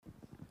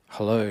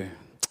Hello.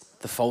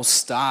 The false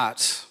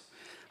start.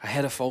 I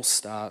had a false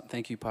start.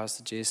 Thank you,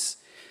 Pastor Jess.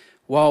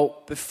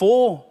 Well,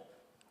 before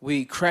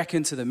we crack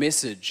into the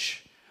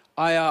message,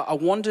 I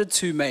wanted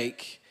to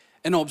make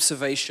an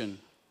observation.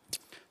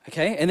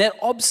 Okay? And that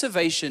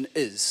observation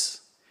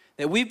is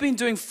that we've been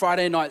doing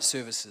Friday night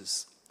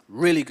services.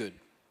 Really good.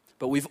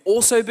 But we've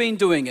also been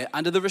doing it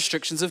under the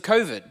restrictions of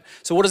COVID.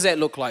 So what does that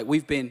look like?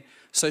 We've been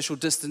social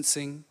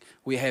distancing.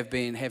 We have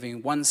been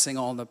having one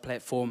singer on the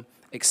platform,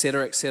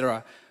 etc.,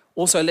 etc.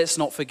 Also, let's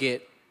not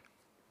forget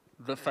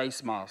the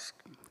face mask.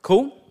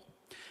 Cool?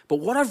 But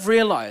what I've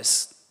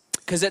realized,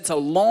 because it's a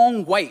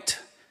long wait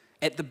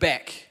at the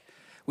back,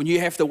 when you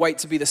have to wait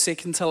to be the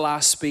second to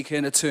last speaker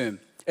in a term,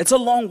 it's a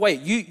long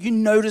wait. You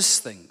notice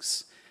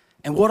things.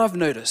 And what I've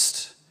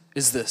noticed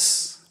is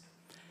this.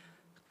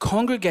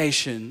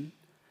 Congregation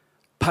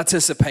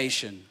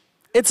participation.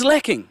 It's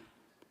lacking.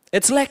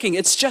 It's lacking.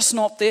 It's just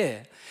not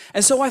there.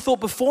 And so I thought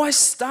before I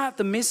start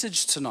the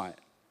message tonight,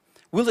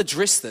 we'll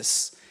address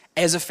this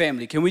as a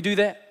family. Can we do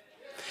that?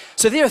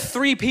 So there are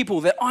 3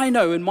 people that I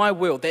know in my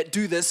world that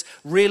do this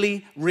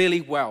really, really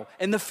well.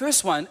 And the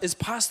first one is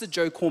Pastor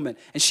Joe Corman.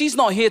 And she's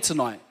not here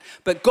tonight,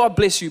 but God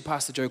bless you,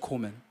 Pastor Joe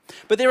Corman.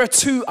 But there are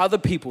 2 other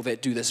people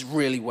that do this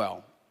really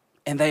well,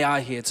 and they are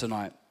here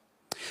tonight.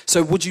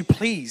 So would you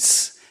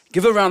please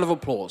give a round of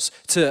applause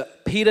to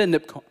Peter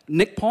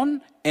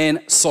Nickpon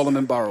and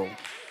Solomon Burrell.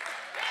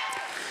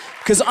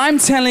 Because I'm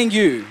telling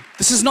you,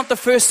 this is not the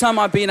first time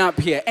I've been up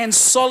here. And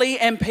Solly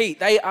and Pete,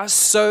 they are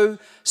so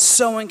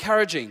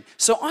encouraging.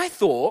 So I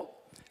thought,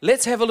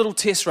 let's have a little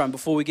test run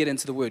before we get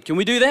into the word. Can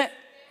we do that?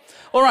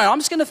 All right, I'm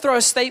just going to throw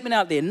a statement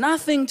out there.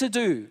 Nothing to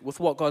do with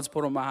what God's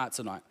put on my heart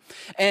tonight.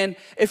 And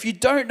if you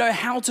don't know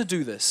how to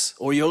do this,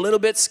 or you're a little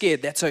bit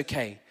scared, that's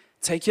okay.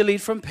 Take your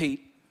lead from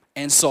Pete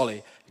and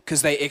Solly,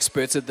 because they're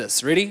experts at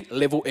this. Ready?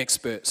 Level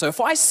expert. So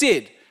if I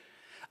said,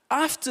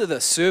 after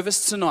the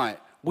service tonight,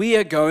 we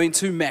are going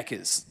to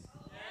Macca's.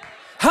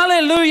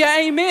 Hallelujah,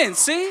 amen.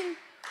 See?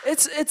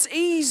 It's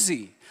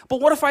easy.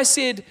 But what if I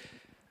said,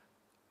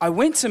 I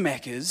went to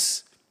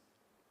Macca's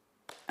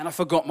and I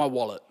forgot my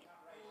wallet?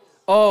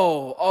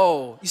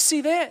 Oh, you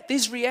see that?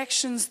 There's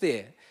reactions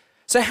there.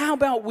 So how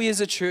about we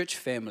as a church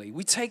family,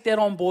 we take that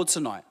on board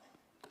tonight.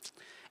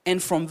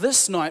 And from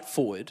this night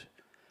forward,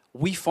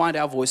 we find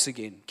our voice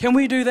again. Can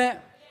we do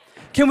that?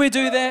 Can we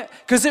do that?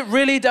 Because it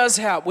really does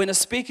help. When a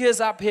speaker is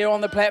up here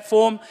on the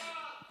platform,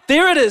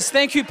 there it is.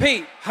 Thank you,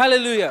 Pete.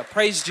 Hallelujah.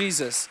 Praise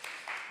Jesus.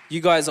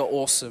 You guys are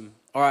awesome.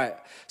 All right.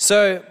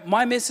 So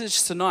my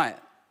message tonight,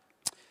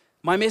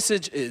 my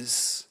message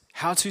is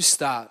how to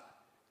start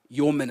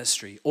your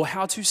ministry, or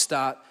how to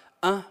start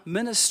a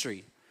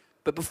ministry.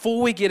 But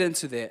before we get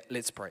into that,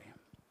 let's pray.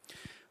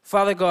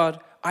 Father God,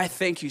 I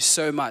thank you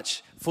so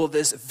much for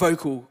this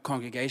vocal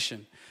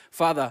congregation.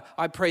 Father,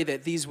 I pray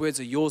that these words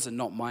are yours and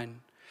not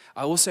mine.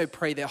 I also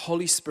pray that,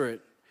 Holy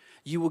Spirit,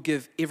 you will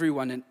give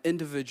everyone an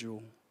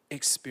individual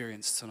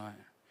experience tonight,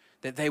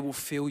 that they will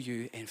feel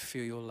you and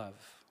feel your love.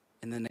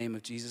 In the name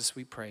of Jesus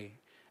we pray.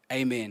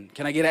 Amen.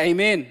 Can I get an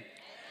amen? Amen.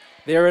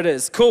 There it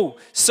is. Cool.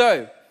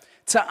 So,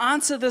 to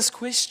answer this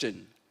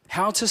question,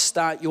 how to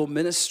start your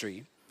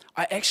ministry,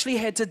 I actually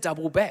had to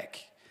double back,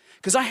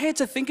 because I had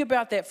to think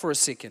about that for a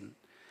second.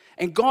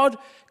 And God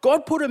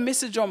put a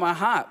message on my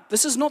heart.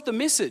 This is not the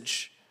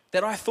message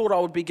that I thought I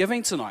would be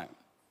giving tonight.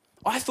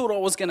 I thought I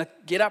was going to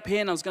get up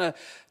here and I was going to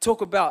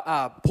talk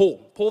about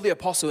Paul the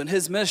Apostle and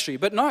his ministry.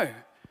 But no,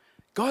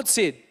 God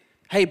said,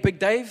 hey, Big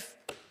Dave,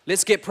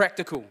 let's get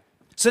practical.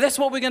 So that's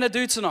what we're going to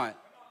do tonight.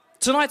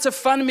 Tonight's a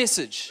fun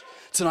message.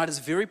 Tonight is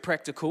very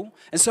practical.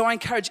 And so I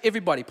encourage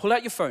everybody, pull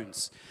out your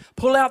phones.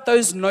 Pull out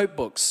those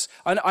notebooks.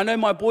 I know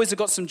my boys have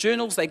got some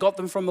journals. They got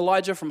them from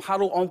Elijah from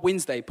Huddle on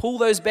Wednesday. Pull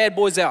those bad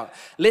boys out.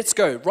 Let's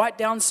go. Write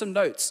down some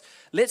notes.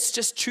 Let's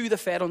just chew the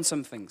fat on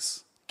some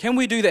things. Can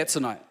we do that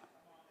tonight?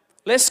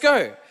 Let's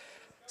go.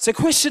 So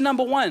question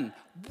number 1,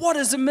 what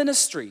is a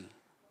ministry?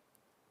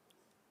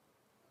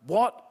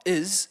 What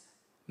is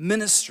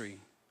ministry?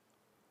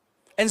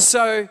 And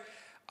so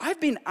I've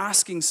been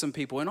asking some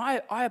people, and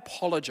I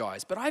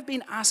apologize, but I've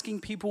been asking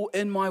people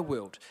in my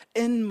world,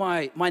 in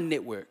my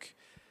network,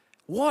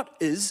 what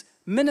is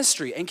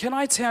ministry? And can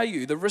I tell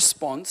you, the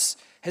response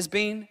has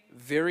been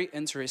very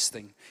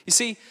interesting. You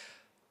see,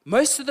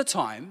 most of the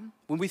time,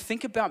 when we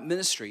think about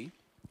ministry,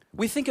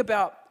 we think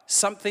about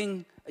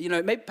something,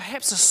 maybe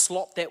perhaps a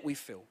slot that we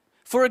fill.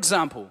 For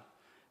example,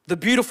 the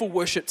beautiful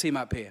worship team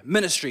up here,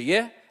 ministry,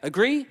 yeah?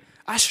 Agree?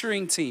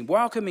 Ushering team,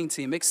 welcoming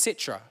team,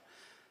 etc.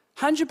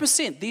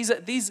 100%. These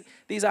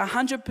are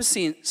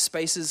 100%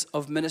 spaces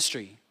of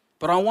ministry.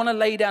 But I want to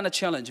lay down a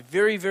challenge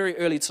very, very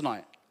early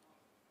tonight.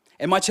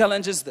 And my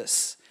challenge is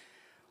this.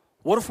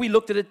 What if we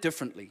looked at it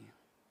differently?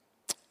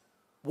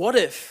 What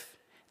if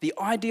the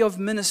idea of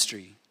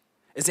ministry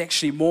is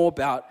actually more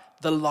about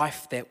the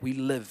life that we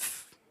live?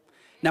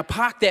 Now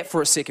park that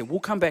for a second. We'll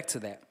come back to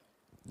that.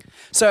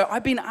 So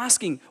I've been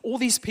asking all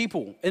these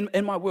people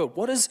in my world,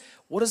 what is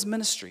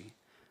ministry?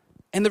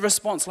 And the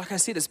response, like I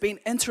said, has been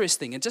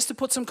interesting. And just to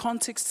put some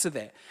context to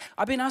that,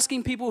 I've been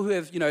asking people who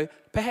have,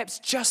 perhaps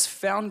just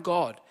found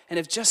God and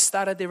have just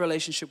started their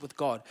relationship with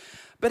God.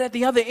 But at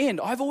the other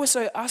end, I've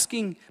also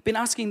been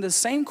asking the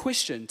same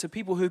question to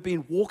people who've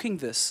been walking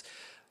this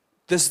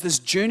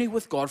journey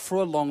with God for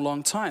a long,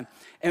 long time.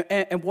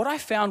 And what I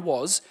found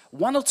was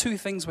one or two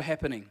things were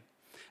happening.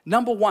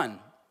 Number one,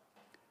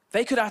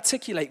 they could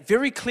articulate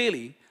very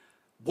clearly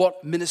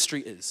what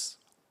ministry is.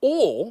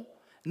 Or,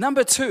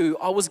 number two,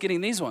 I was getting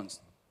these ones.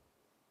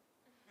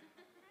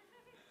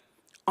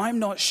 I'm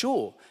not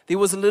sure. There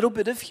was a little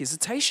bit of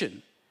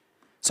hesitation.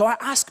 So I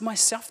asked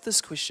myself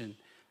this question,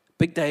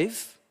 Big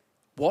Dave,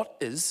 what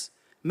is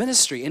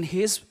ministry? And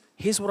here's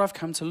what I've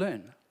come to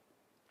learn.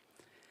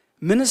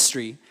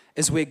 Ministry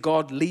is where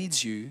God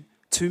leads you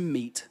to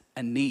meet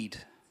a need.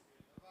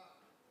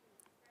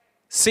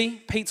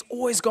 See, Pete's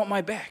always got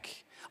my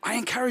back. I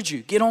encourage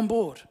you, get on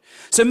board.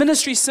 So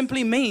ministry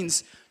simply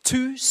means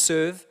to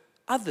serve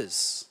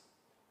others.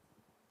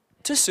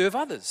 To serve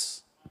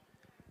others.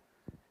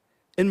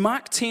 In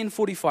Mark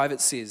 10:45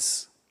 it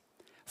says,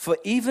 "For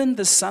even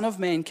the Son of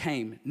Man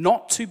came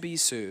not to be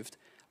served,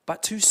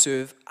 but to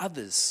serve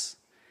others,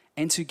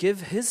 and to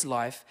give his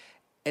life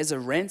as a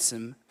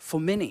ransom for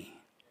many."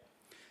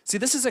 See,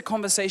 this is a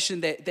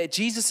conversation that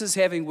Jesus is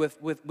having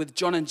with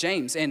John and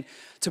James. And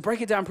to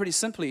break it down pretty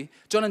simply,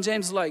 John and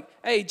James are like,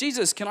 "Hey,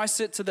 Jesus, can I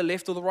sit to the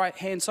left or the right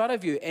hand side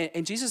of you?"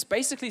 And Jesus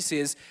basically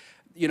says,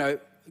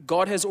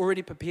 God has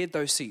already prepared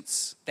those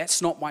seats.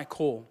 That's not my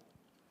call.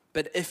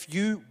 But if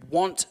you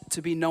want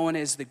to be known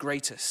as the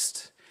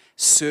greatest,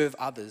 serve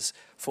others.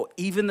 For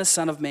even the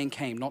Son of Man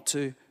came not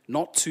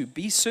to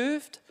be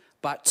served,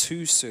 but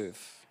to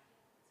serve.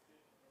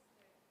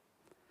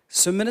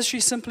 So ministry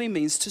simply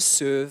means to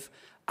serve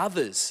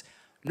others,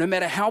 no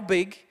matter how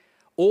big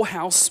or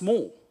how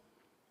small.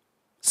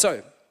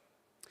 So,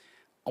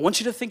 I want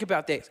you to think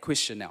about that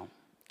question now,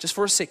 just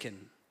for a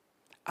second.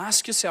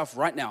 Ask yourself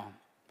right now,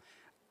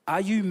 are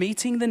you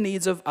meeting the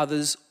needs of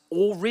others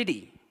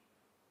already?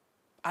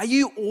 Are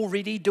you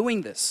already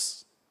doing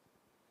this?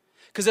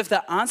 Because if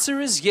the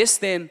answer is yes,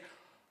 then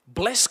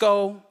bless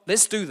go,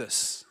 let's do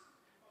this.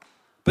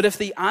 But if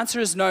the answer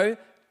is no,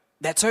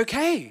 that's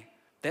okay.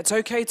 That's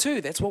okay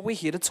too. That's what we're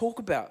here to talk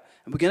about.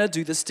 And we're going to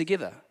do this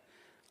together.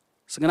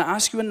 So I'm going to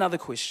ask you another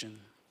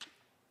question.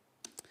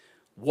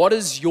 What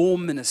is your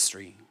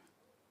ministry?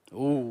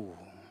 Ooh,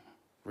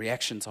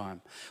 reaction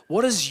time.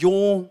 What is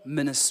your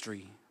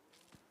ministry?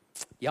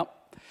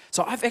 Yep.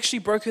 So I've actually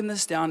broken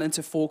this down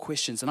into 4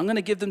 questions, and I'm going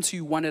to give them to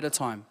you one at a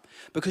time.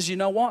 Because you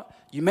know what?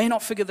 You may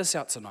not figure this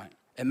out tonight.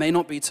 It may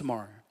not be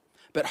tomorrow.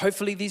 But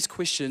hopefully these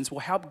questions will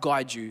help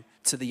guide you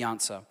to the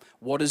answer.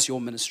 What is your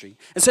ministry?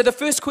 And so the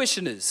first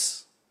question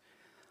is,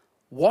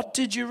 what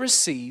did you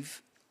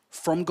receive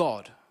from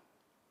God?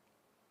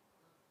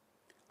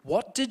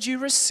 What did you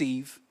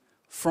receive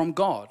from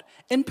God?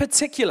 In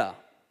particular,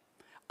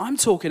 I'm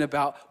talking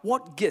about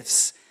what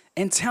gifts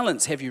and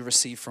talents have you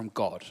received from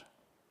God?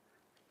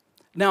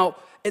 Now,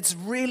 it's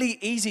really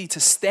easy to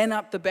stand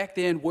up the back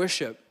there and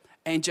worship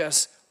and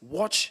just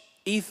watch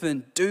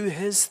Ethan do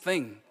his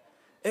thing.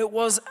 It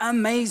was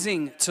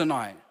amazing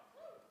tonight.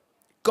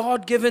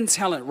 God-given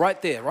talent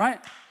right there, right?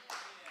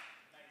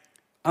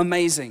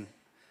 Amazing.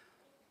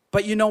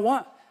 But you know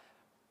what?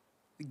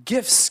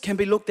 Gifts can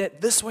be looked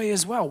at this way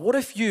as well. What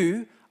if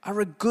you are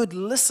a good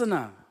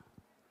listener?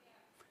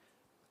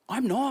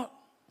 I'm not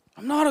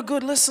a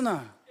good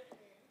listener.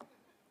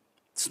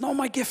 It's not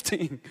my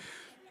gifting.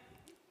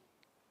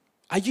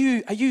 Are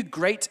you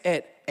great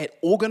at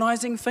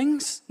organizing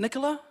things,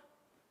 Nicola?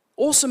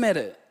 Awesome at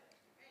it.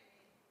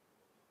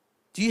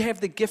 Do you have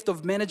the gift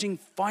of managing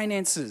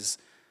finances?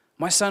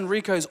 My son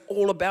Rico's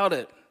all about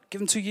it.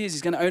 Give him 2 years,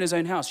 he's going to own his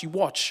own house. You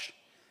watch.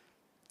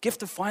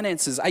 Gift of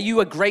finances. Are you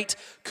a great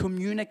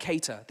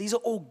communicator? These are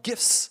all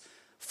gifts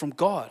from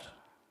God.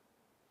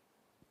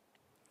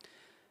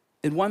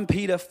 In 1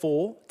 Peter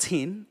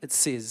 4:10, it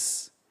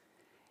says,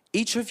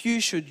 each of you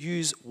should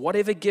use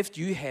whatever gift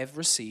you have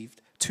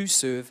received to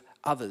serve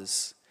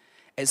others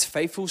as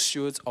faithful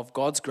stewards of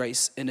God's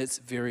grace in its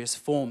various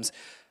forms.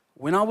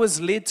 When I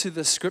was led to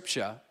the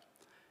scripture,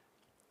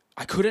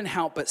 I couldn't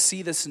help but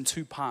see this in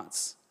 2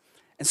 parts.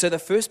 And so the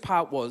first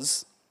part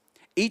was,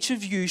 each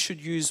of you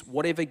should use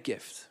whatever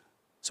gift.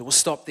 So we'll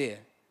stop there.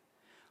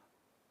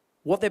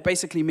 What that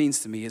basically means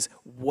to me is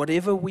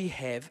whatever we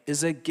have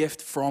is a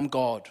gift from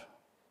God.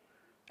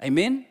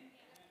 Amen?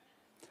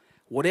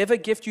 Whatever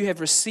gift you have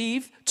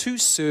received to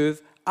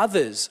serve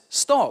others.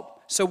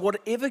 Stop. So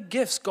whatever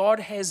gifts God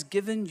has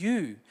given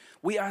you,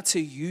 we are to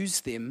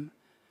use them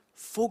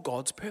for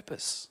God's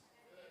purpose.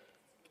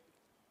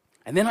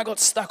 And then I got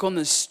stuck on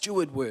the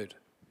steward word.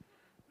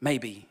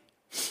 Maybe.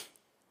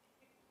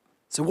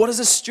 So what is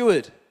a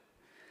steward?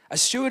 A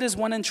steward is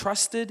one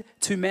entrusted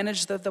to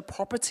manage the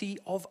property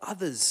of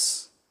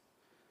others.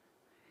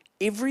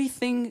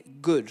 Everything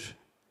good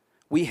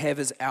we have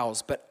is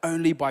ours, but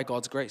only by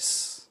God's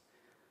grace.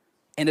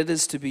 And it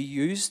is to be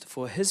used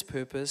for His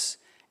purpose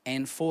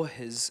and for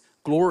His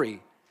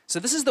glory. So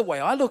this is the way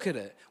I look at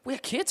it. We're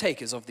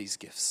caretakers of these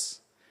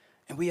gifts.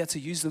 and we are to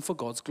use them for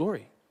God's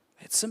glory.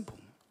 It's simple.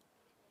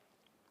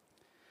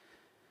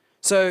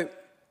 So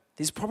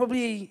there's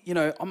probably,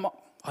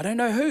 I don't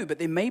know who, but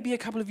there may be a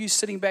couple of you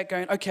sitting back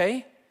going,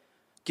 okay,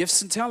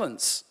 gifts and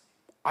talents.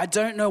 I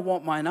don't know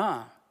what mine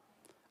are.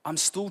 I'm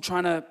still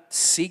trying to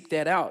seek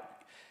that out.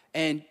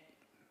 And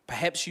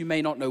perhaps you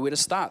may not know where to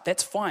start.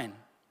 That's fine.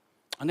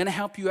 I'm going to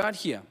help you out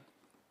here.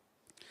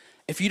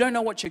 If you don't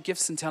know what your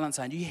gifts and talents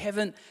are and you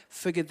haven't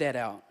figured that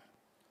out,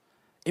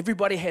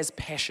 everybody has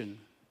passion.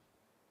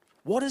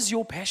 What is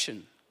your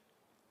passion?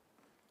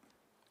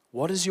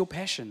 What is your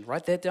passion?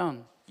 Write that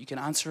down. You can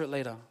answer it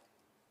later.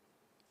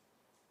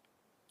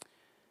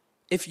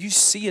 If you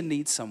see a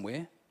need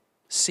somewhere,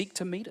 seek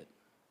to meet it.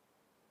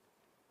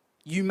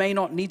 You may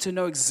not need to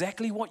know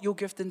exactly what your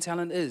gift and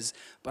talent is,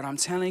 but I'm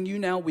telling you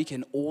now, we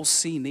can all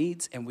see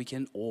needs and we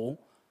can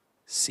all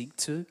seek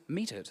to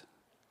meet it.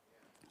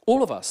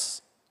 All of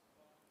us.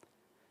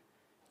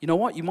 You know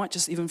what? You might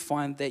just even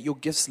find that your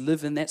gifts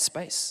live in that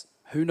space.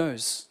 Who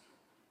knows?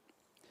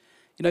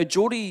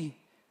 Geordie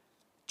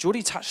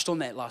touched on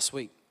that last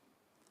week.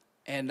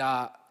 And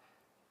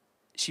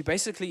she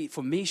basically,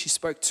 for me, she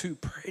spoke two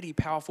pretty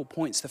powerful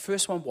points. The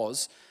first one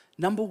was,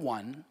 number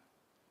one,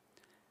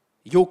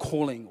 your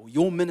calling or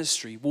your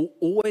ministry will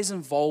always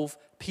involve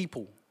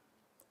people.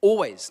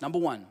 Always, number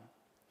one.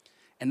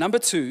 And number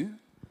two,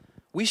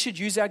 we should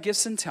use our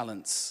gifts and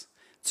talents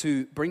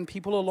to bring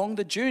people along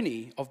the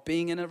journey of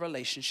being in a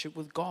relationship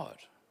with God.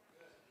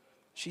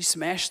 She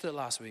smashed it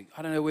last week.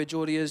 I don't know where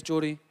Geordie is.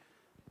 Geordie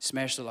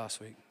smashed it last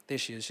week. There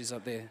she is. She's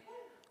up there.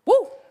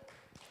 Woo!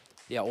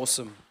 Yeah,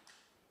 awesome.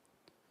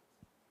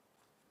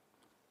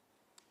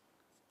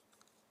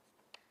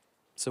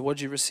 So what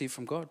did you receive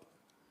from God?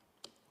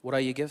 What are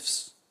your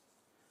gifts?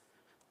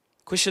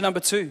 Question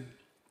number 2.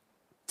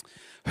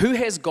 Who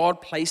has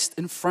God placed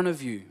in front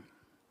of you?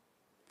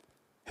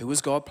 Who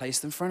has God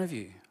placed in front of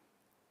you?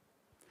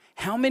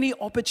 How many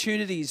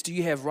opportunities do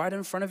you have right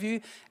in front of you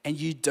and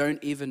you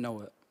don't even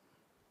know it?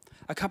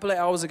 A couple of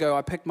hours ago,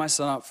 I picked my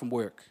son up from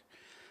work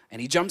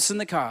and he jumps in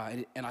the car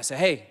and I say,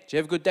 hey, did you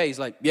have a good day? He's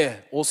like, yeah,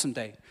 awesome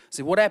day. I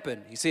said, what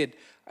happened? He said,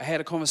 I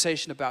had a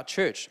conversation about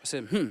church. I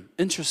said,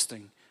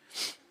 interesting.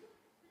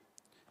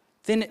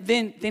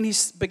 Then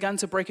he's begun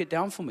to break it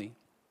down for me.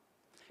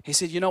 He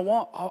said, you know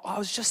what? I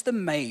was just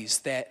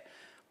amazed that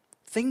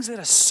things that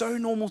are so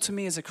normal to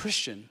me as a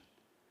Christian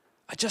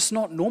are just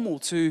not normal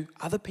to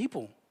other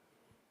people.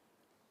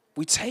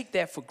 We take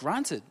that for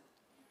granted.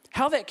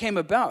 How that came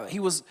about,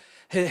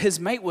 his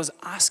mate was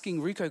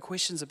asking Rico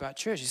questions about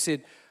church. He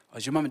said, oh,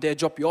 does your mum and dad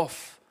drop you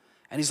off?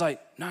 And he's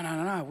like,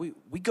 no,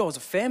 we go as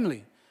a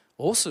family.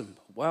 Awesome,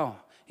 wow.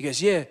 He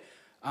goes, yeah,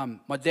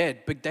 my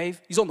dad, Big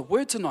Dave, he's on the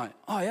word tonight.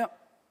 Oh, yeah.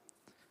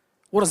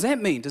 What does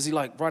that mean? Does he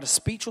write a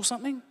speech or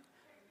something?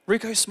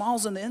 Rico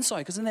smiles on the inside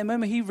because in that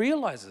moment he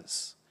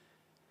realizes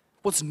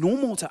what's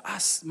normal to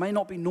us may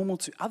not be normal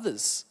to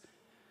others.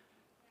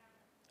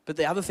 But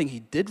the other thing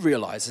he did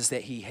realize is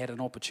that he had an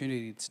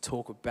opportunity to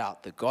talk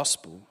about the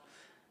gospel,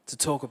 to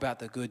talk about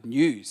the good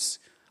news.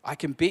 I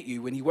can bet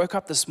you when he woke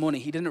up this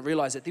morning, he didn't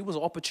realize that there was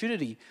an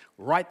opportunity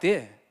right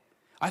there.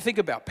 I think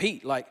about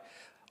Pete,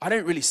 I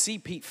don't really see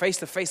Pete face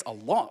to face a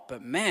lot,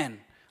 but man,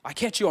 I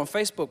catch you on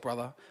Facebook,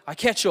 brother. I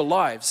catch your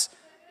lives.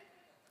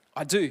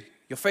 I do,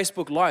 your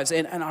Facebook lives.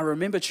 And I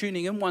remember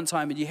tuning in one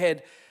time and you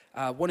had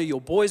one of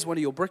your boys, one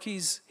of your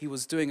brickies, he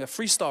was doing a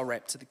freestyle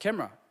rap to the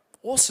camera.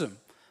 Awesome.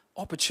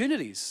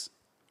 Opportunities,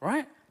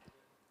 right?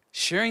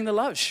 Sharing the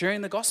love,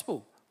 sharing the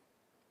gospel.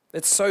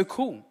 That's so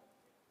cool. I'm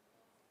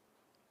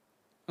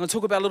going to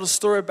talk about a little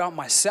story about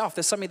myself.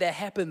 There's something that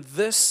happened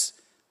this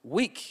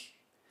week.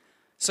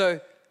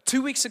 So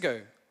 2 weeks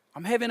ago,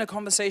 I'm having a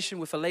conversation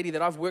with a lady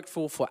that I've worked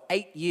for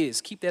 8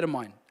 years. Keep that in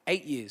mind,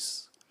 8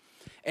 years.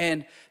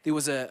 And there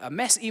was a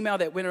mass email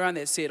that went around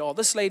that said, oh,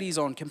 this lady's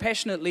on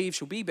compassionate leave.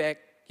 She'll be back,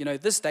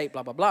 this date,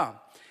 blah, blah, blah.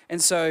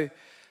 And so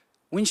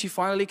when she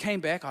finally came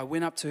back, I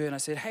went up to her and I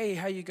said, hey,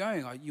 how are you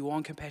going? Are you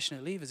on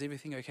compassionate leave? Is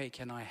everything okay?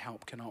 Can I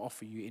help? Can I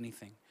offer you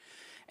anything?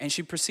 And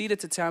she proceeded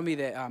to tell me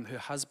that her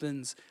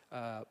husband's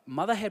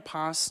mother had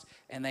passed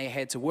and they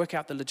had to work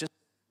out the logistics.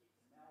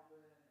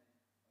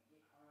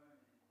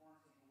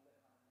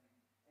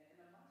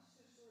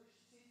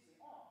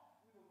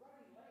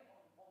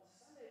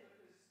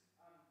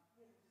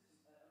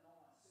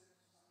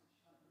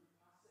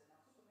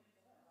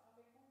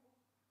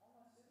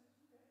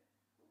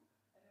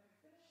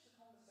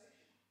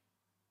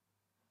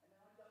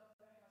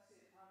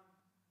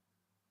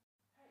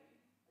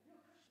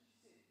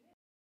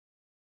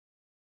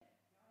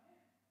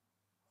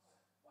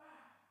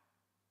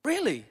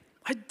 Really?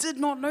 I did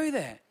not know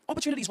that.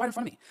 Opportunities right in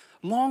front of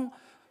me.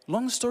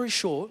 Long story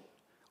short,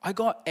 I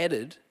got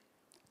added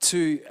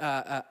to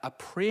a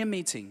prayer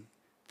meeting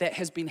that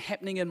has been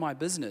happening in my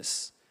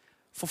business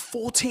for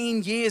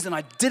 14 years and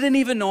I didn't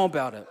even know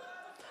about it.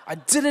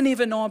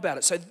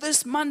 So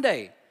this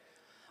Monday,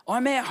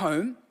 I'm at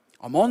home,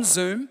 I'm on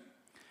Zoom,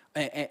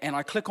 and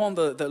I click on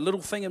the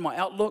little thing in my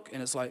Outlook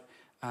and it's like,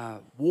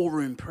 war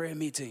room prayer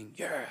meeting,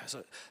 yeah.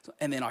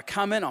 And then I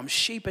come in, I'm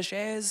sheepish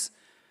as.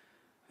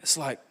 It's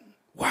like,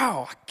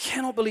 wow, I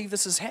cannot believe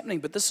this is happening,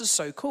 but this is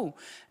so cool.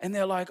 And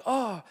they're like,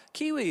 oh,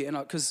 Kiwi. And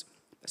because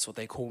that's what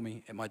they call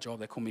me at my job.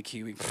 They call me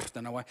Kiwi.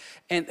 Don't know why.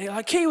 And they're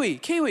like,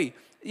 Kiwi.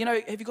 You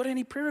know, have you got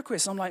any prayer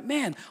requests? I'm like,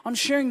 man, I'm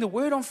sharing the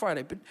word on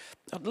Friday, but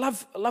I'd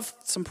love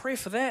some prayer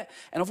for that.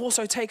 And I've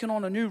also taken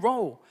on a new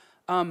role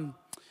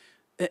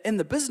in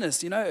the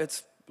business. You know,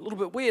 it's a little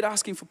bit weird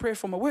asking for prayer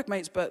from my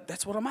workmates, but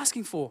that's what I'm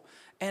asking for.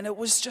 And it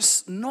was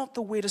just not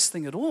the weirdest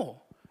thing at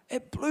all.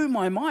 It blew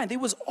my mind. There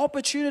was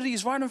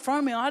opportunities right in front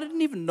of me. I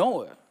didn't even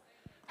know it.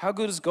 How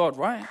good is God,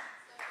 right?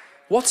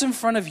 What's in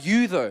front of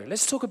you, though?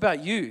 Let's talk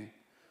about you.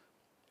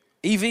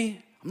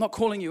 Evie, I'm not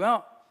calling you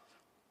out.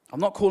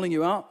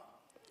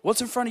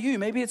 What's in front of you?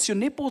 Maybe it's your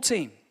netball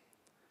team.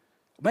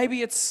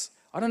 Maybe it's,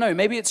 I don't know,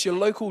 maybe it's your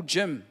local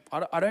gym.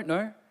 I don't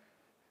know.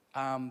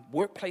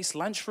 Workplace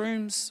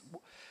lunchrooms.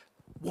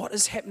 What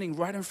is happening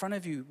right in front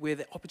of you where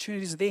the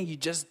opportunities are there and you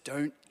just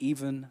don't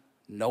even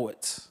know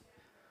it?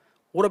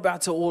 What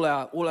about to all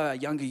our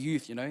younger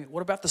youth, you know?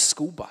 What about the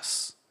school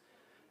bus?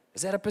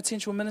 Is that a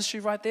potential ministry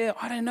right there?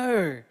 I don't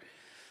know.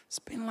 It's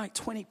been like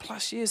 20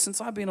 plus years since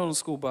I've been on a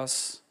school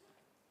bus.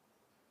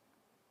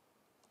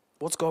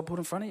 What's God put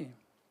in front of you?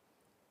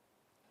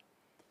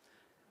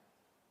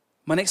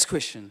 My next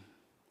question,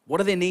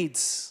 what are their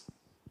needs?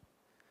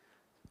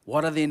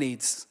 What are their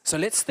needs? So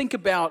let's think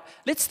about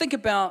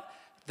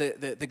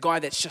the guy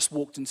that's just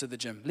walked into the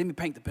gym. Let me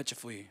paint the picture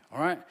for you, all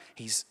right?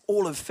 He's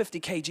all of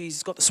 50 kgs.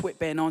 He's got the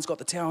sweatband on. He's got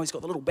the towel. He's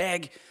got the little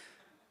bag.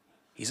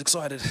 He's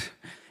excited.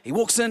 He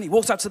walks in. He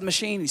walks up to the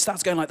machine. He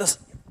starts going like this.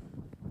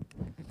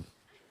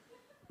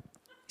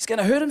 He's going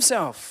to hurt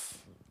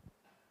himself.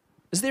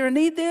 Is there a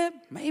need there?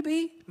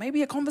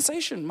 Maybe a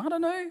conversation. I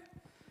don't know.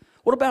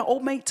 What about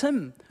old mate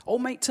Tim?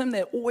 Old mate Tim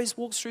that always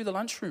walks through the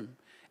lunchroom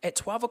at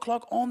 12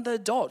 o'clock on the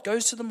dot,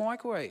 goes to the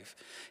microwave.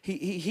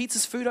 He heats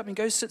his food up and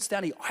goes, sits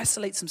down. He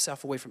isolates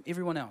himself away from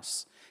everyone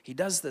else. He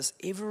does this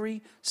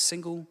every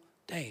single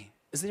day.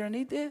 Is there a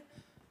need there?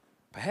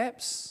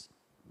 Perhaps.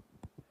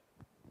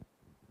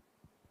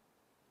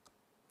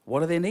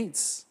 What are their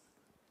needs?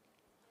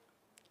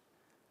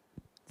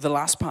 The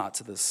last part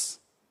to this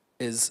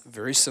is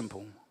very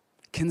simple.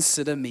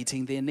 Consider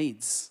meeting their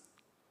needs.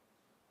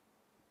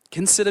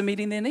 Consider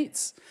meeting their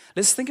needs.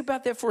 Let's think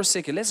about that for a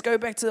second. Let's go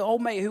back to the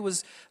old mate who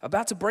was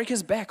about to break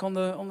his back on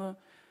the.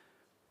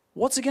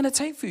 What's it going to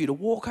take for you to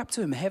walk up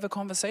to him, have a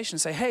conversation,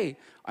 say, hey,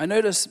 I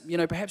notice,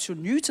 perhaps you're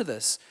new to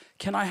this.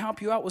 Can I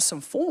help you out with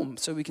some form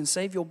so we can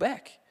save your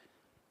back?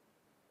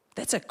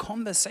 That's a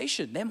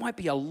conversation. That might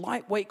be a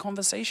lightweight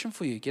conversation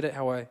for you. Get it?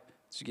 Did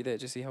you get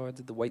that, Jesse, how I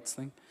did the weights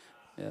thing?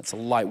 Yeah, it's a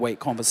lightweight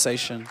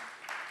conversation.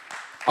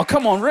 Oh,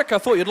 come on, Rick. I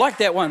thought you'd like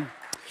that one.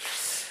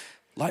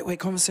 Lightweight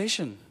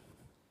conversation.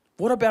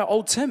 What about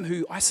old Tim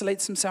who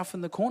isolates himself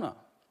in the corner?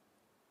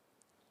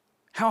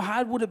 How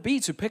hard would it be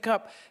to pick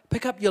up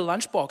your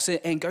lunchbox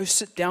and go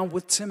sit down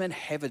with Tim and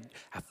have a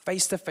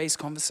face-to-face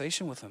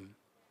conversation with him?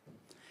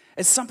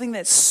 It's something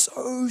that's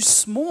so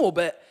small,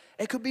 but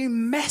it could be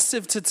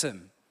massive to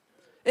Tim.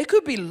 It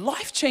could be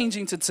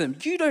life-changing to Tim.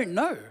 You don't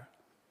know.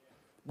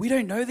 We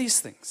don't know these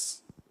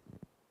things.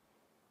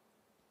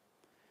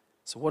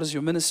 So what is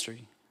your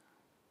ministry?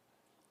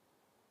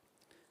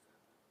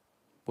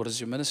 What is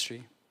your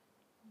ministry?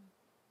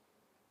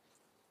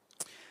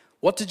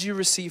 What did you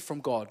receive from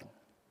God?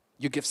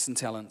 Your gifts and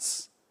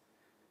talents.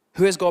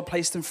 Who has God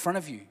placed in front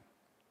of you?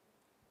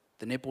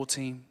 The netball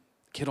team,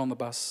 kid on the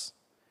bus.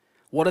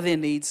 What are their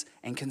needs?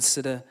 And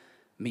consider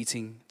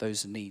meeting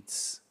those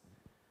needs.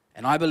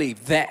 And I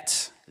believe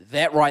that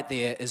right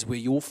there is where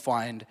you'll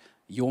find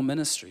your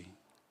ministry.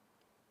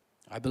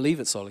 I believe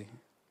it, Solly.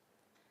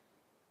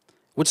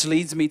 Which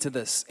leads me to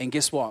this. And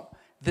guess what?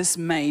 This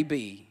may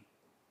be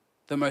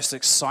the most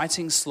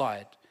exciting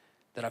slide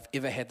that I've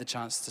ever had the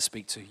chance to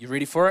speak to. You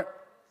ready for it?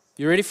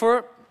 You ready for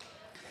it?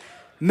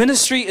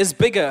 Ministry is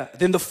bigger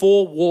than the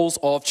four walls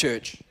of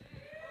church.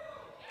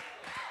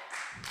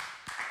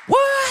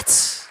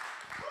 What?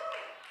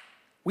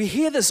 We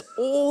hear this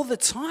all the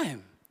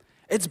time.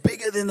 It's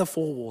bigger than the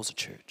four walls of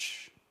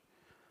church.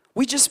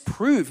 We just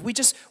proved, we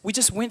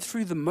just went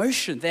through the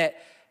motion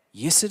that,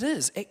 yes, it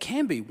is. It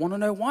can be. Want to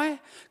know why?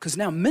 Because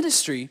now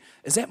ministry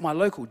is at my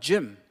local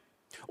gym.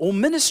 Or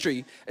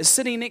ministry is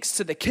sitting next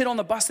to the kid on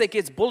the bus that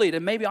gets bullied,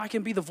 and maybe I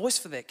can be the voice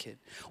for that kid.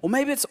 Or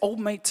maybe it's old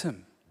mate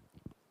Tim.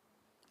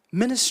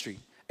 Ministry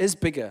is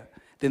bigger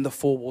than the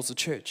four walls of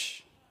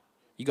church.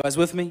 You guys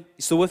with me?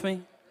 You still with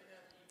me?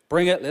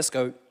 Bring it. Let's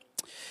go.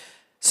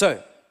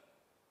 So,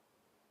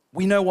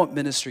 we know what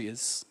ministry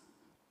is.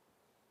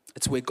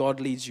 It's where God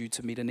leads you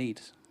to meet a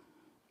need.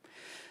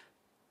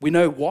 We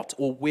know what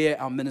or where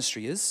our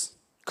ministry is.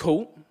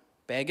 Cool.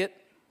 Bag it.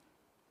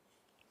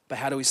 But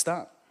how do we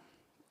start?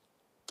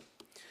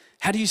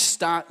 How do you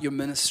start your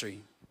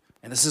ministry?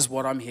 And this is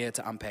what I'm here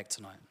to unpack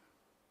tonight.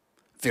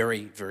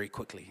 Very, very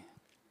quickly.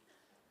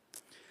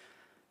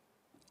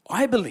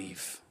 I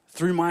believe,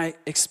 through my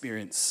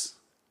experience,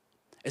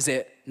 is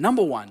that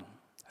number one,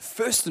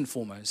 first and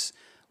foremost,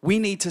 we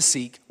need to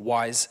seek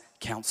wise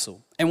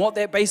counsel. And what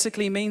that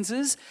basically means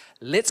is,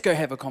 let's go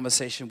have a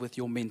conversation with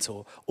your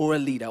mentor or a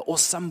leader or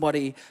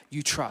somebody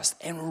you trust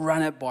and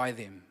run it by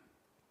them.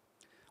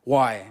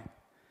 Why?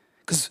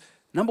 Because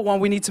number one,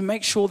 we need to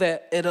make sure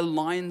that it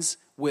aligns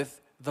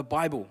with the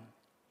Bible.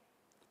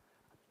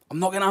 I'm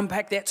not going to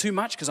unpack that too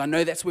much because I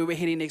know that's where we're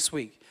heading next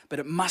week, but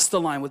it must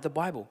align with the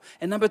Bible.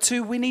 And number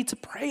two, we need to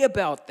pray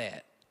about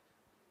that.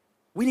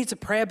 We need to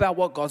pray about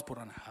what God's put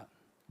on our heart.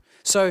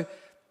 So,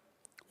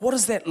 what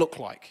does that look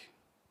like?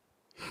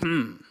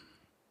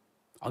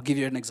 I'll give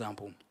you an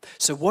example.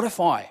 So what if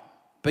I,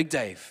 Big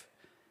Dave,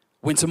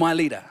 went to my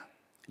leader,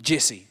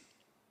 Jesse,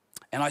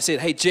 and I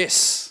said, hey,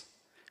 Jess,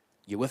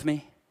 you with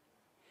me?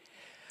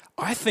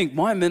 I think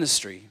my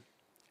ministry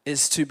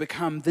is to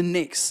become the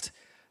next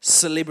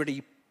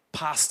celebrity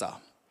pastor.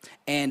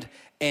 And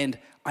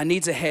I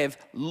need to have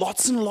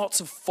lots and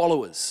lots of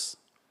followers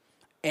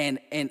and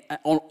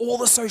on all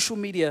the social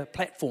media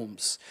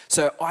platforms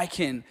so I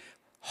can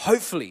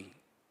hopefully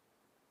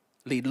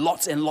lead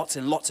lots and lots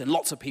and lots and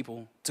lots of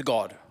people to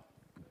God.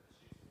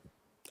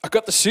 I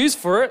got the shoes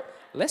for it.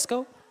 Let's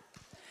go.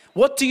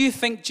 What do you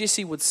think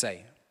Jesse would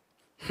say?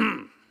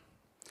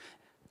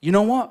 You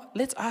know what?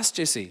 Let's ask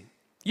Jesse.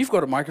 You've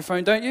got a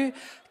microphone, don't you?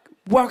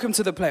 Welcome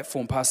to the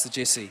platform, Pastor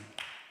Jesse.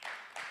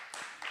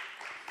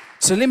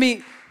 So let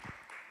me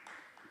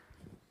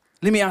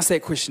ask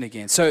that question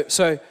again.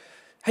 So,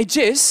 hey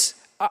Jess,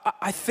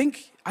 I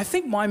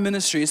think my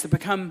ministry is to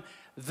become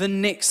the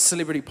next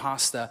celebrity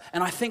pastor,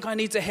 and I think I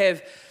need to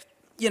have,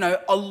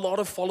 a lot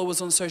of followers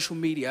on social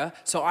media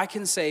so I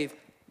can save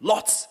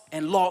lots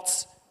and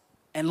lots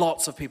and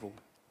lots of people.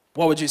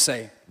 What would you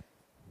say?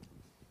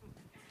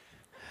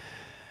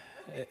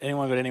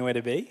 Anyone got anywhere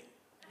to be?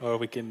 Or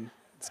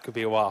this could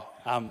be a while.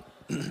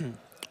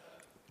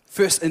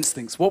 First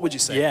instincts, what would you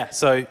say? Yeah,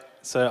 so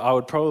I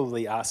would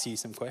probably ask you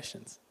some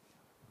questions.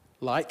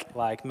 Like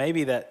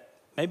maybe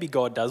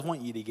God does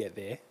want you to get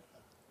there,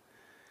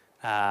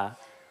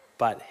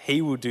 but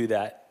he will do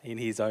that in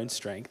his own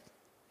strength,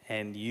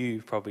 and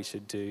you probably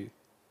should do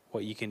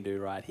what you can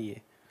do right here.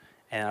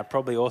 And I'd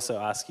probably also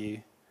ask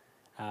you,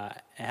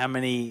 how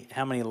many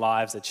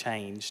lives are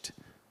changed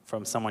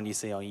from someone you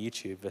see on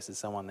YouTube versus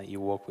someone that you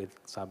walk with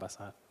side by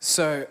side?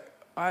 So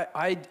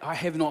I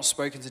have not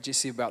spoken to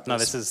Jesse about this. No,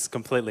 this is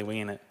completely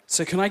winging it.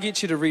 So can I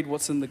get you to read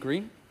what's in the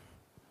green?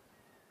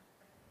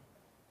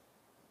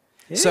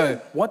 Yeah.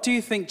 So what do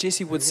you think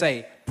Jesse would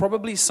say?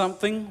 Probably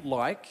something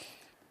like,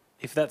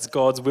 if that's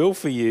God's will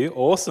for you,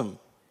 awesome.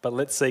 But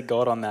let's seek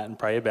God on that and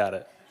pray about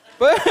it.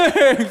 boom,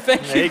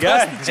 thank you. There you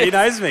go. He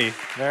knows me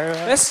very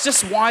well. That's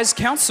just wise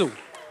counsel.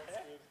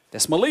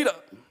 That's my leader.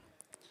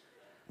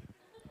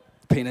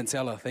 Penn and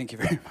Teller, thank you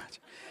very much.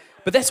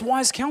 But that's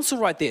wise counsel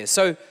right there.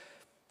 So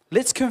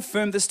let's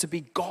confirm this to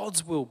be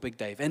God's will, Big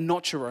Dave, and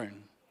not your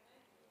own.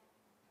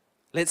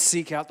 Let's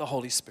seek out the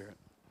Holy Spirit.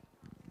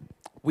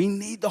 We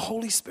need the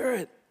Holy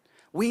Spirit.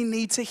 We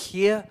need to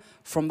hear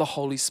from the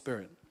Holy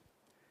Spirit.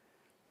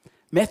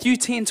 Matthew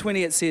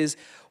 10:20, it says,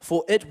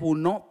 for it will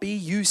not be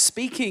you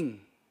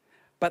speaking,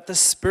 but the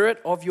Spirit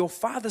of your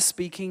Father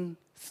speaking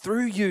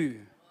through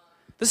you.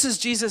 This is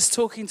Jesus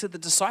talking to the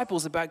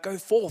disciples about go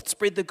forth,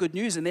 spread the good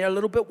news, and they're a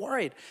little bit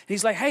worried. And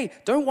he's like, hey,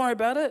 don't worry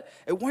about it.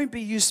 It won't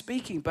be you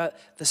speaking, but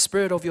the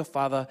Spirit of your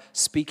Father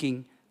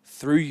speaking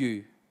through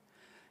you.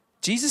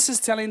 Jesus is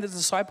telling the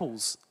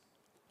disciples,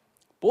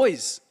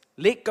 boys,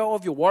 let go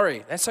of your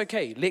worry. That's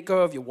okay. Let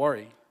go of your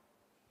worry.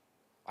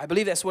 I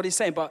believe that's what he's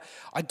saying, but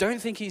I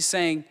don't think he's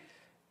saying,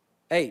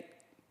 hey,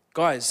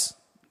 guys,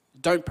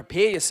 don't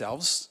prepare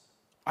yourselves.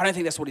 I don't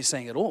think that's what he's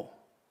saying at all.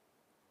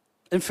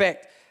 In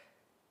fact,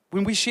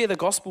 when we share the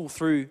gospel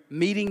through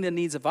meeting the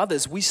needs of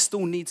others, we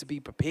still need to be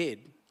prepared.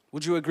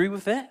 Would you agree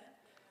with that?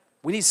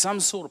 We need some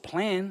sort of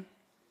plan.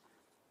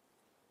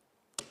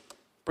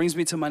 Brings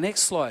me to my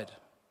next slide.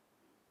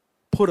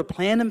 Put a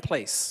plan in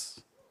place.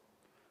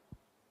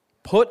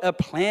 Put a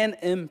plan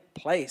in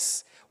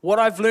place. What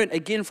I've learned,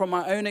 again, from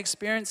my own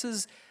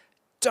experiences,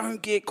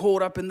 don't get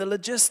caught up in the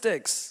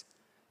logistics.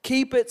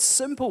 Keep it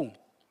simple.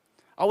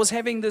 I was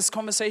having this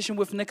conversation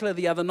with Nicola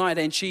the other night,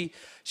 and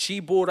she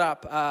brought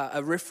up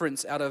a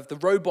reference out of the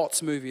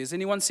Robots movie. Has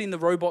anyone seen the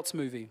Robots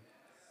movie?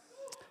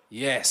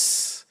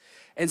 Yes.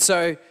 And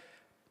so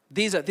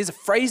there's a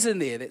phrase in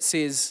there that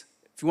says,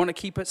 if you want to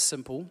keep it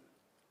simple,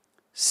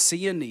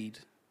 see a need,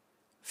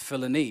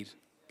 fill a need.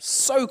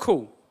 So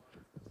cool.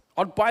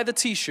 I'd buy the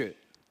t-shirt.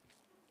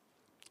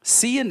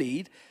 See a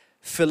need,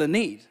 fill a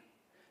need.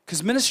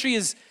 Because ministry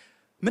is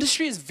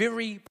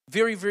very,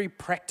 very, very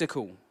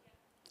practical.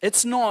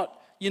 It's not,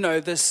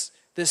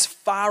 this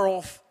far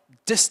off,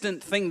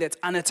 distant thing that's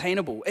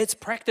unattainable. It's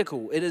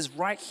practical. It is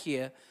right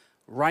here,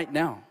 right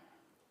now.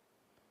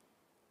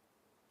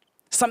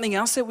 Something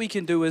else that we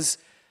can do is,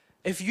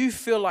 if you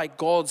feel like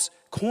God's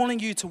calling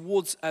you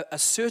towards a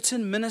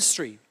certain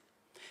ministry,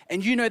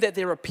 and you know that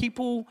there are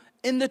people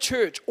in the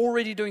church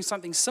already doing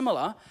something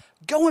similar,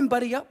 go and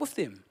buddy up with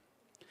them.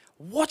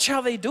 Watch how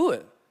they do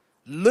it.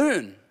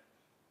 Learn.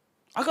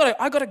 I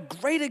got a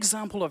great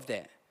example of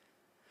that.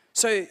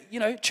 So,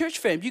 church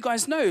fam, you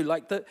guys know,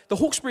 like the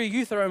Hawkesbury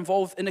youth are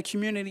involved in a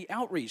community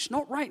outreach.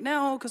 Not right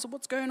now because of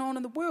what's going on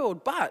in the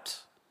world,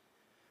 but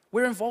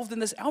we're involved in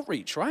this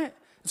outreach, right?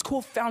 It's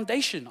called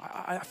Foundation.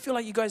 I feel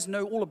like you guys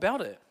know all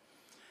about it.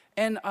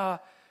 And I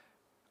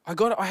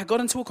got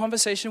into a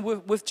conversation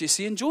with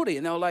Jesse and Geordie,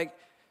 and they were like,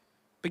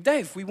 Big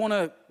Dave, we want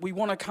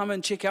to come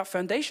and check out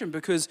Foundation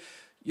because,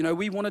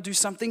 we want to do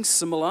something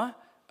similar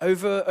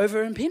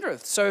over in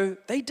Penrith. So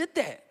they did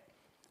that.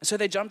 And so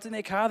they jumped in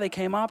their car, they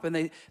came up, and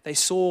they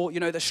saw,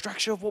 the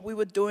structure of what we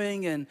were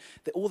doing and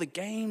all the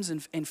games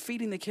and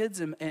feeding the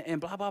kids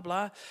and blah, blah,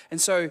 blah. And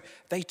so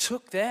they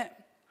took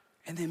that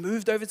and they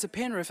moved over to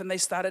Penrith and they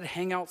started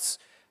hangouts,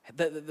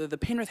 the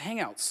Penrith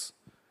hangouts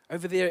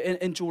over there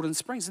in Jordan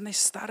Springs, and they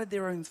started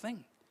their own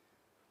thing.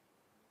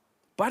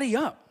 Buddy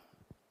up.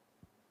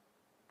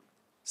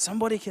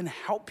 Somebody can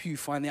help you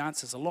find the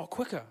answers a lot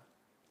quicker.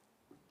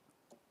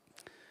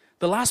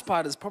 The last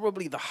part is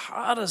probably the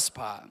hardest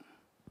part.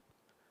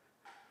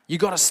 You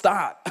got to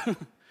start.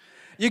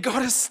 You got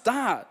to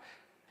start.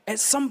 At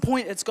some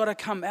point, it's got to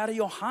come out of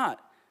your heart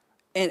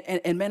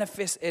and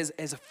manifest as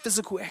a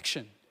physical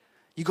action.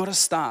 You got to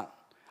start.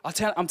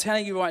 I'm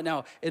telling you right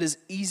now, it is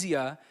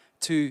easier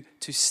to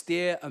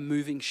steer a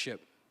moving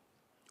ship.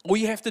 All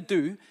you have to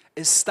do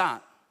is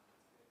start.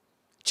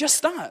 Just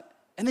start.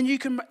 And then you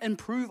can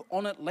improve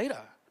on it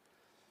later.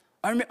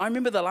 I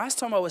remember the last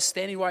time I was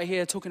standing right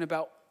here talking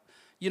about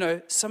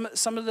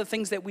some of the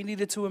things that we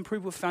needed to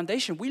improve with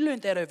Foundation. We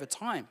learned that over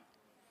time.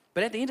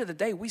 But at the end of the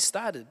day, we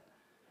started.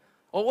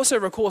 I also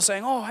recall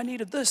saying, I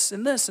needed this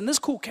and this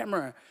cool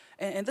camera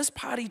and this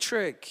party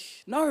trick.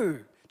 No,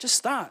 just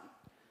start.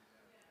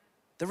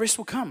 The rest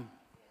will come.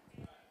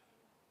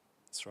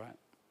 That's right.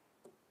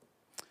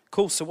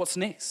 Cool, so what's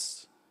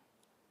next?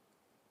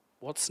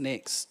 What's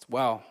next?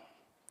 Well,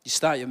 you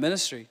start your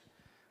ministry.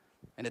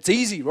 And it's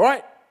easy,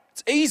 right?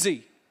 It's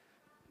easy.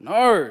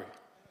 No.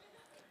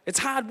 It's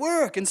hard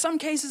work. In some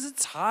cases,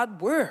 it's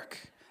hard work.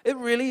 It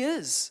really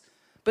is.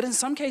 But in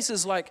some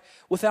cases, like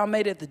with our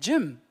mate at the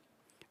gym,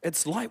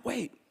 it's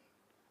lightweight.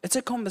 It's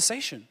a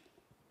conversation.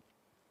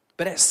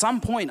 But at some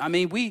point,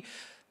 we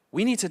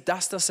need to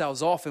dust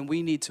ourselves off and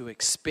we need to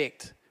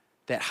expect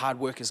that hard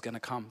work is going to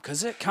come,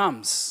 because it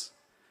comes.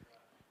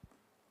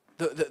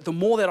 The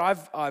more that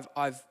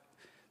I've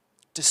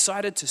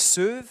decided to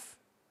serve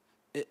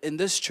in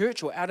this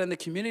church or out in the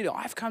community,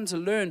 I've come to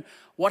learn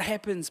what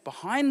happens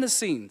behind the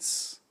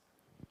scenes.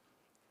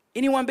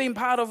 Anyone been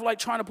part of like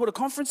trying to put a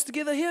conference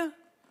together here?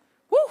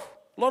 Woo,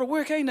 a lot of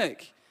work, eh,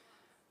 Nick?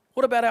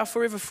 What about our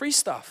Forever Free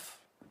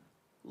stuff?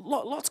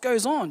 Lots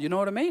goes on, you know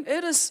what I mean?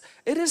 It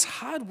is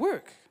hard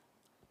work.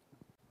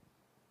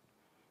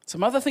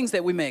 Some other things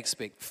that we may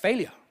expect: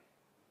 failure.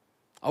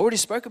 I already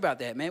spoke about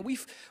that, man.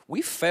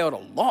 We've failed a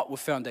lot with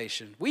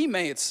Foundation. We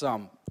made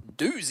some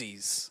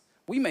doozies.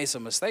 We made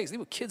some mistakes. There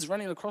were kids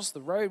running across the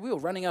road. We were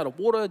running out of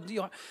water.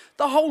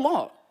 The whole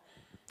lot.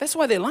 That's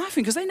why they're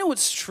laughing, because they know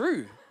it's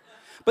true.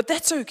 But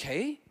that's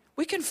okay.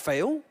 We can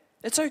fail.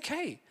 It's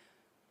okay.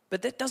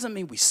 But that doesn't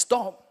mean we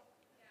stop.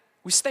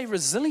 We stay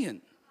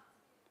resilient.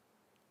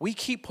 We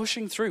keep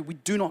pushing through. We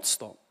do not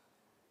stop.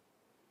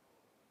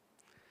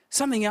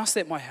 Something else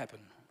that might happen: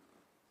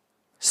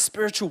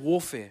 spiritual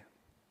warfare.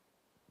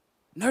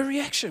 No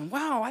reaction.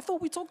 Wow, I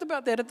thought we talked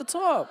about that at the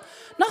top.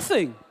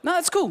 Nothing. No,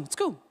 it's cool. It's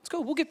cool. It's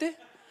cool. We'll get there.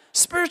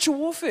 Spiritual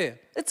warfare.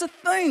 It's a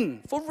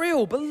thing. For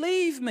real.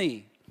 Believe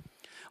me.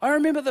 I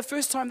remember the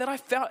first time that I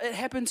felt it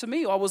happen to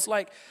me. I was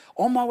like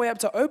on my way up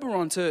to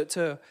Oberon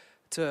to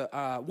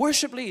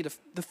worship lead,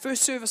 the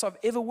first service I've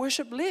ever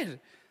worship led.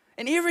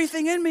 And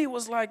everything in me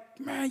was like,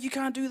 man, you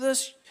can't do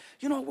this.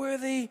 You're not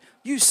worthy.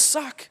 You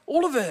suck.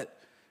 All of it.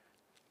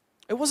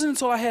 It wasn't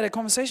until I had a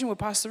conversation with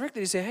Pastor Rick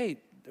that he said, hey,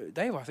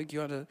 Dave, I think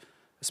you're under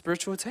a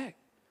spiritual attack.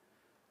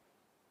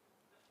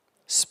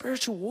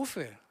 Spiritual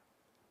warfare.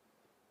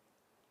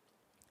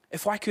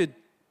 If I could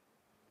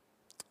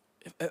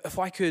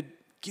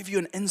give you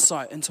an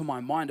insight into my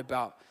mind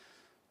about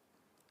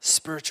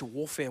spiritual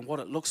warfare and what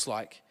it looks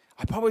like,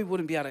 I probably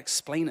wouldn't be able to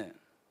explain it.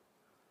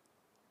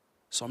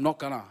 So I'm not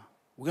gonna.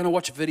 We're gonna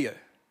watch a video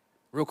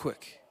real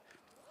quick.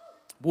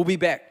 We'll be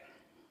back.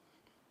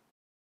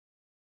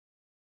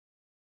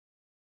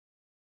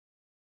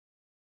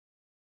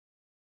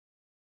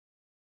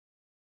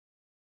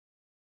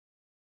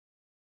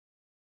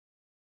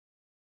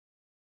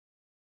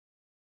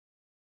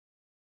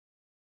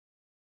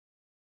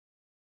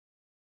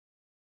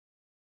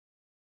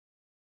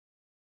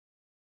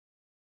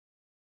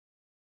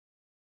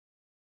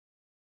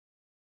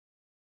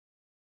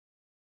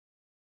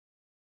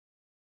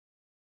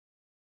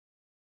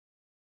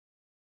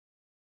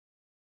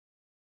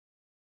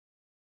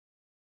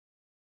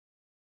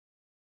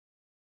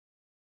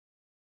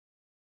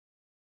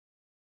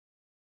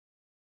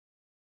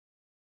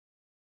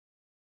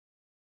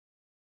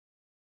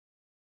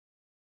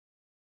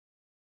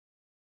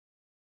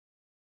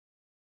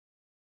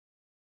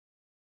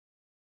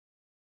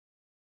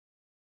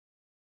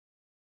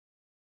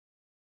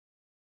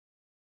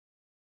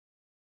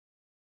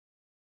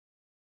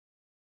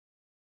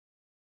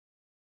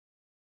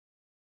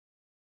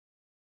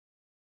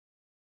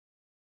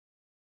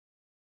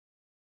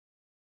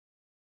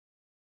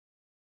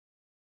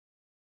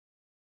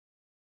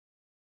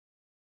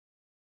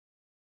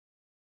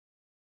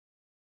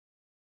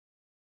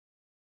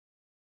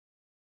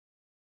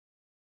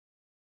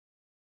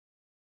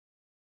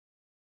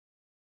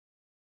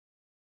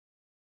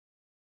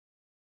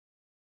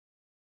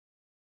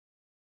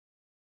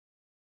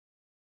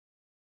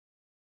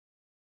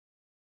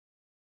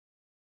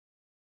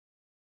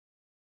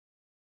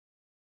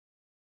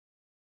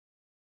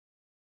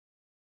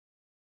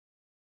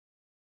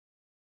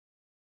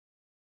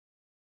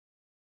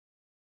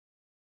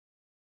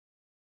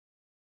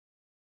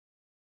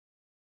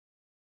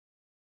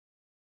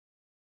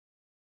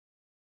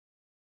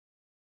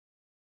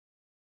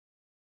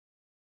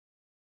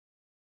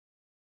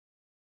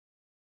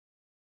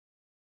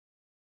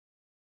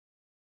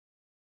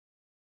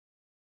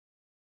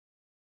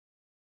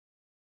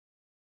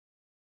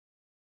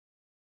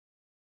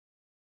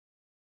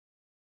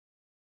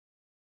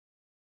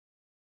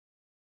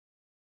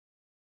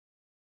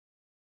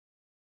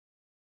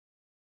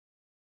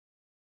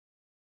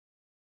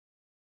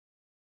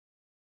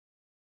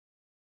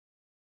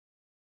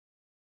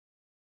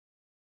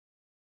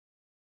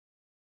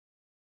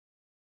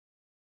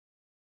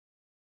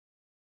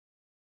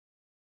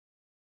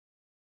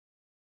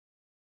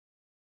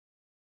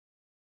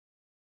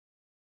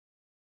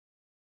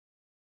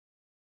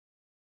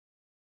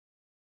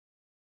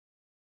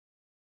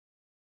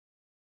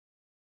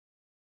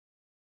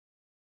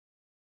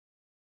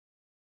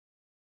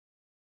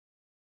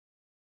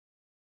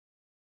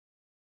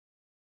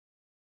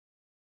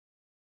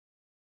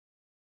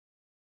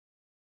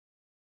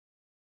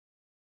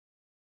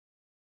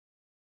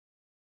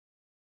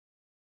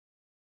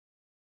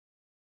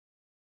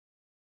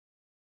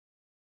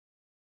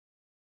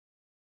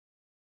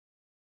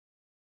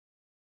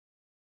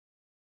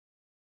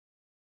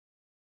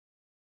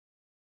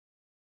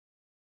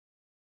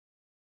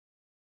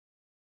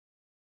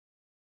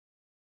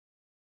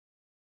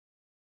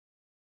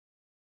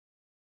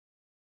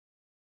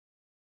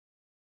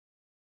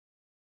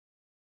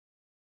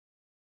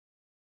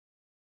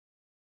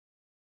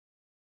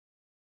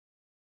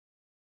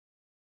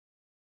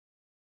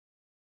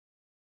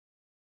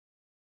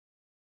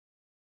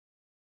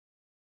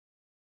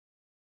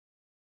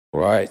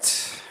 Right.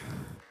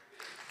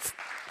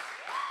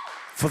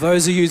 For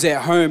those of you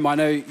at home, I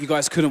know you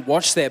guys couldn't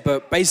watch that,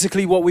 but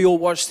basically what we all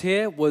watched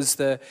here was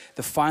the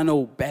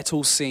final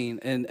battle scene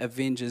in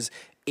Avengers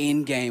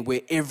Endgame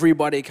where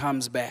everybody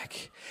comes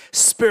back.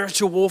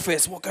 Spiritual warfare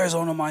is what goes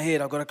on in my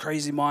head. I've got a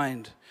crazy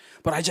mind.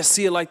 But I just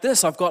see it like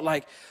this. I've got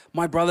like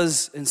my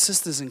brothers and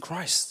sisters in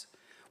Christ.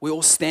 We're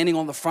all standing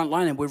on the front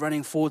line and we're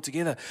running forward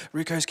together.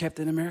 Rico's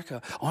Captain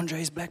America.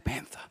 Andre's Black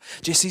Panther.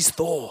 Jesse's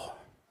Thor.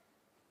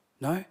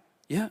 No?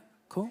 Yeah?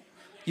 Cool?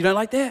 You don't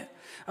like that?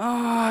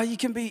 You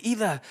can be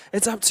either.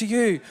 It's up to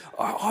you.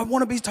 I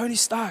want to be Tony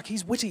Stark.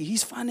 He's witty.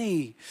 He's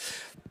funny.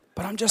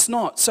 But I'm just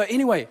not. So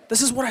anyway,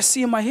 this is what I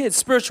see in my head.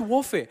 Spiritual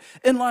warfare.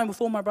 In line with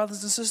all my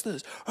brothers and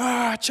sisters.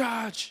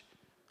 Charge.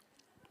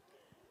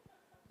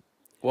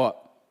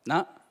 What?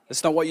 Nah?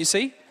 That's not what you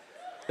see?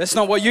 That's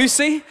not what you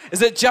see?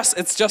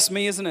 It's just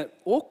me, isn't it?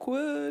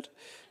 Awkward.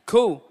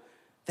 Cool.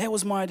 That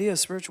was my idea of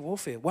spiritual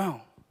warfare.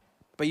 Wow.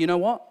 But you know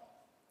what?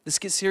 Let's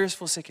get serious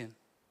for a second.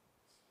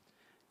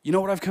 You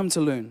know what I've come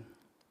to learn?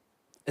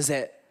 Is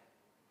that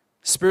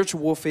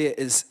spiritual warfare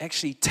is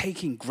actually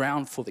taking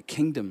ground for the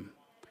kingdom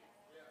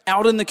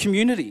out in the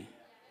community.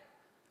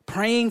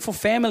 Praying for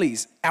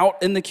families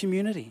out in the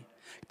community.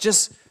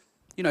 Just,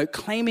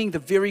 claiming the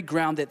very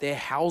ground that their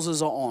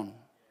houses are on.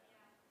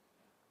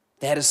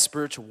 That is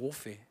spiritual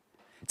warfare.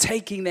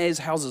 Taking those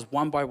houses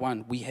one by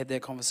one. We had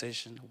that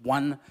conversation.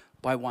 One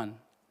by one.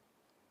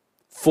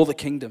 For the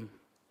kingdom.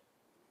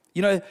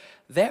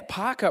 That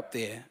park up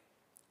there,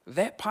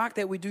 that park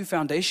that we do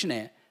foundation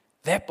at,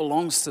 that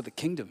belongs to the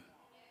kingdom.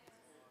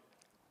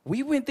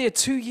 We went there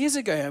 2 years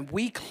ago and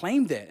we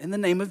claimed that in the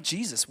name of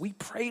Jesus. We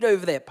prayed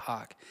over that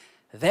park.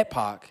 That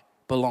park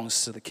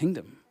belongs to the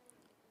kingdom.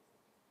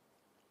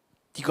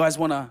 Do you guys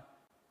want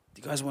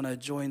to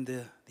join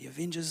the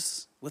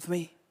Avengers with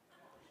me?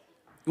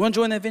 You want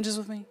to join the Avengers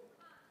with me?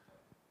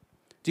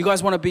 Do you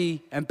guys want to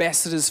be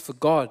ambassadors for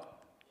God?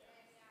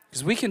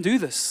 Because we can do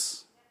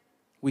this.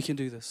 We can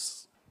do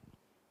this.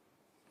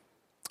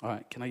 All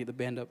right, can I get the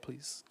band up,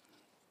 please?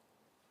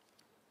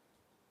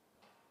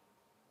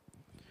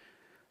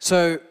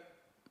 So,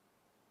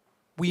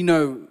 we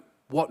know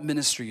what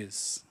ministry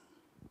is.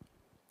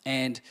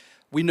 And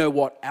we know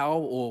what our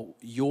or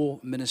your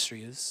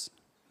ministry is.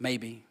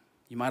 Maybe.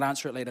 You might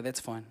answer it later,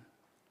 that's fine.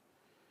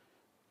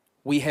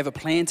 We have a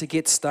plan to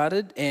get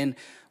started, and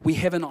we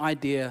have an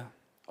idea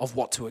of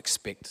what to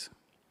expect.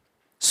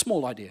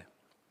 Small idea.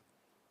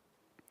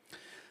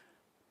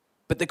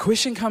 But the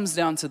question comes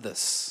down to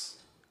this.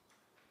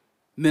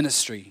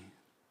 Ministry.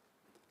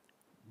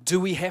 Do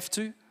we have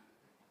to?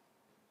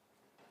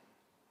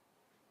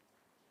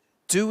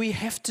 Do we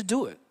have to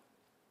do it?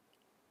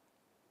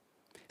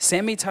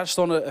 Sammy touched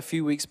on it a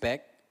few weeks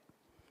back.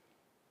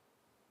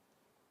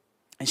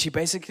 And she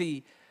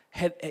basically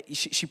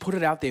she put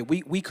it out there.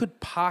 We could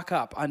park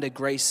up under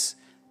grace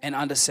and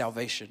under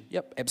salvation.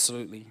 Yep,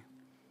 absolutely.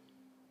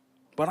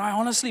 But I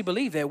honestly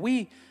believe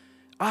that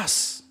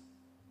us,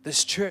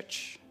 this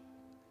church,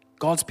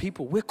 God's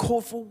people, we're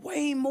called for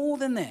way more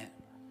than that.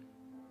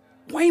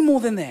 Way more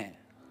than that.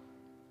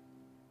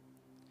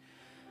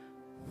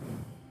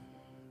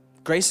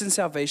 Grace and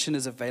salvation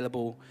is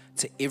available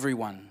to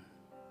everyone.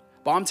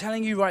 But I'm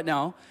telling you right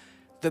now,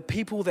 the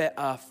people that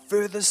are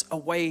furthest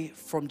away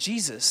from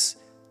Jesus,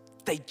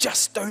 they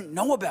just don't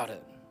know about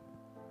it.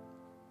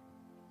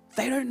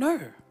 They don't know.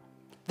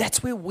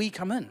 That's where we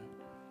come in.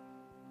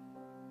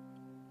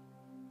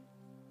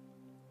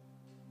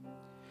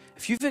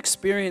 If you've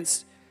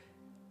experienced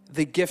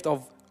the gift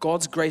of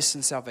God's grace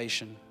and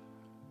salvation,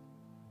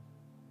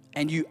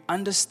 and you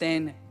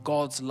understand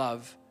God's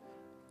love,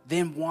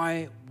 then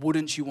why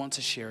wouldn't you want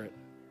to share it?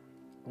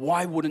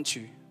 Why wouldn't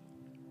you?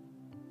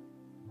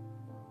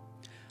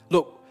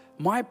 Look,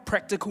 my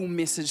practical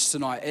message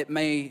tonight, it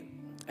may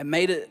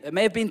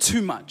have been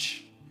too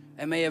much.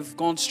 It may have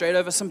gone straight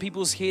over some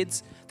people's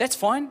heads. That's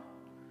fine.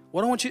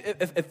 What I want you,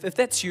 if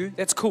that's you,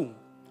 that's cool.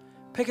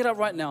 Pick it up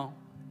right now.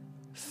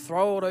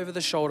 Throw it over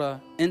the shoulder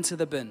into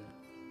the bin.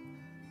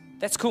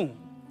 That's cool.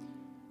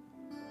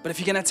 But if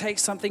you're going to take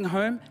something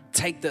home,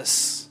 take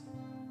this.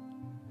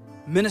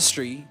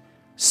 Ministry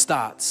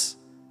starts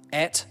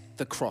at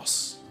the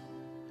cross.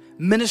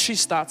 Ministry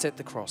starts at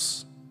the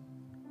cross.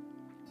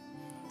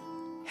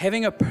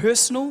 Having a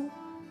personal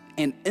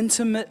and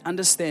intimate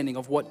understanding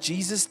of what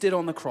Jesus did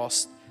on the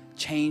cross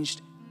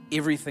changed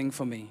everything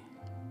for me.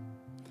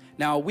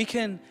 Now, we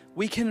can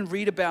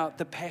read about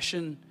the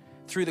passion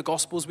through the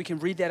Gospels. We can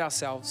read that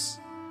ourselves.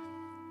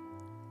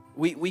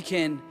 We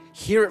can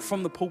hear it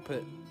from the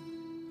pulpit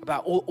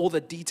about all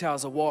the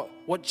details of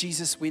what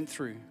Jesus went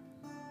through.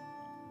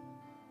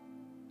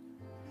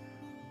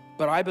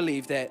 But I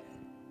believe that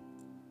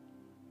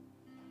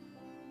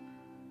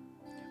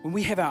when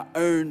we have our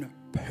own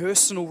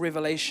personal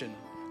revelation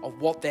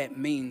of what that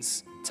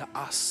means to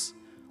us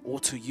or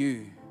to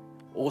you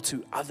or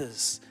to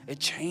others, it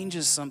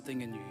changes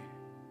something in you.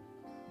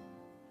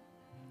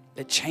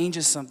 It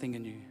changes something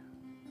in you.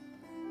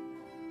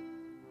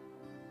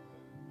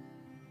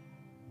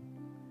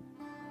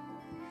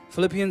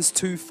 Philippians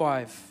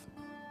 2:5.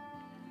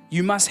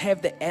 You must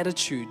have the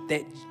attitude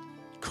that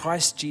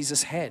Christ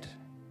Jesus had.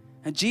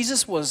 And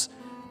Jesus was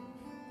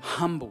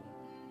humble,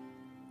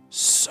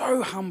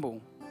 so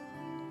humble.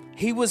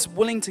 He was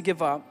willing to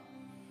give up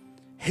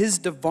his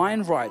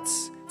divine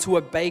rights to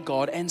obey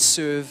God and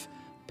serve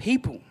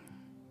people.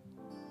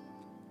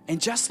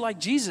 And just like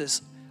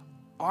Jesus,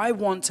 I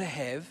want to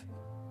have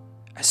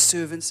a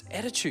servant's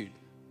attitude.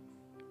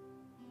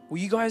 Will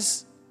you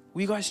guys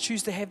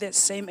choose to have that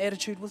same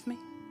attitude with me?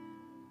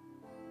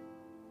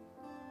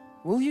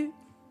 Will you?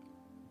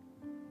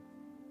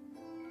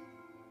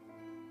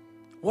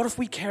 What if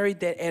we carried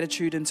that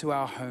attitude into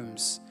our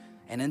homes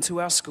and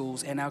into our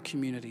schools and our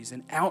communities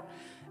and out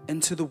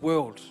into the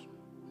world?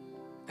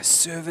 A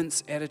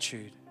servant's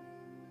attitude.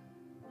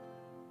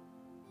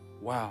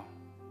 Wow.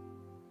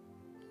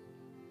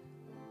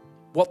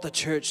 What the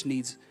church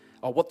needs,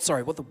 what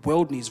the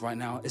world needs right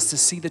now is to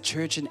see the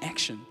church in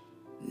action.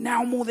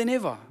 Now more than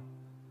ever.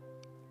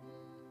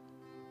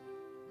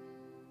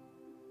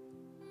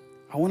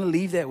 I want to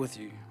leave that with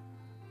you.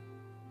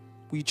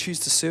 Will you choose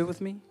to serve with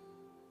me?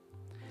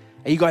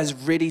 Are you guys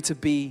ready to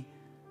be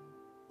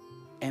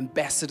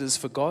ambassadors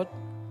for God?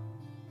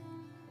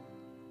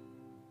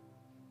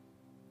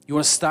 You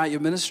want to start your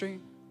ministry?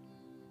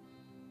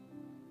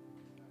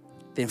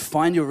 Then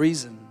find your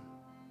reason.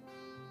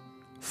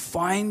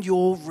 Find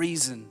your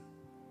reason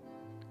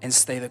and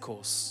stay the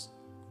course.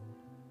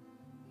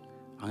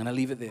 I'm going to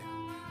leave it there.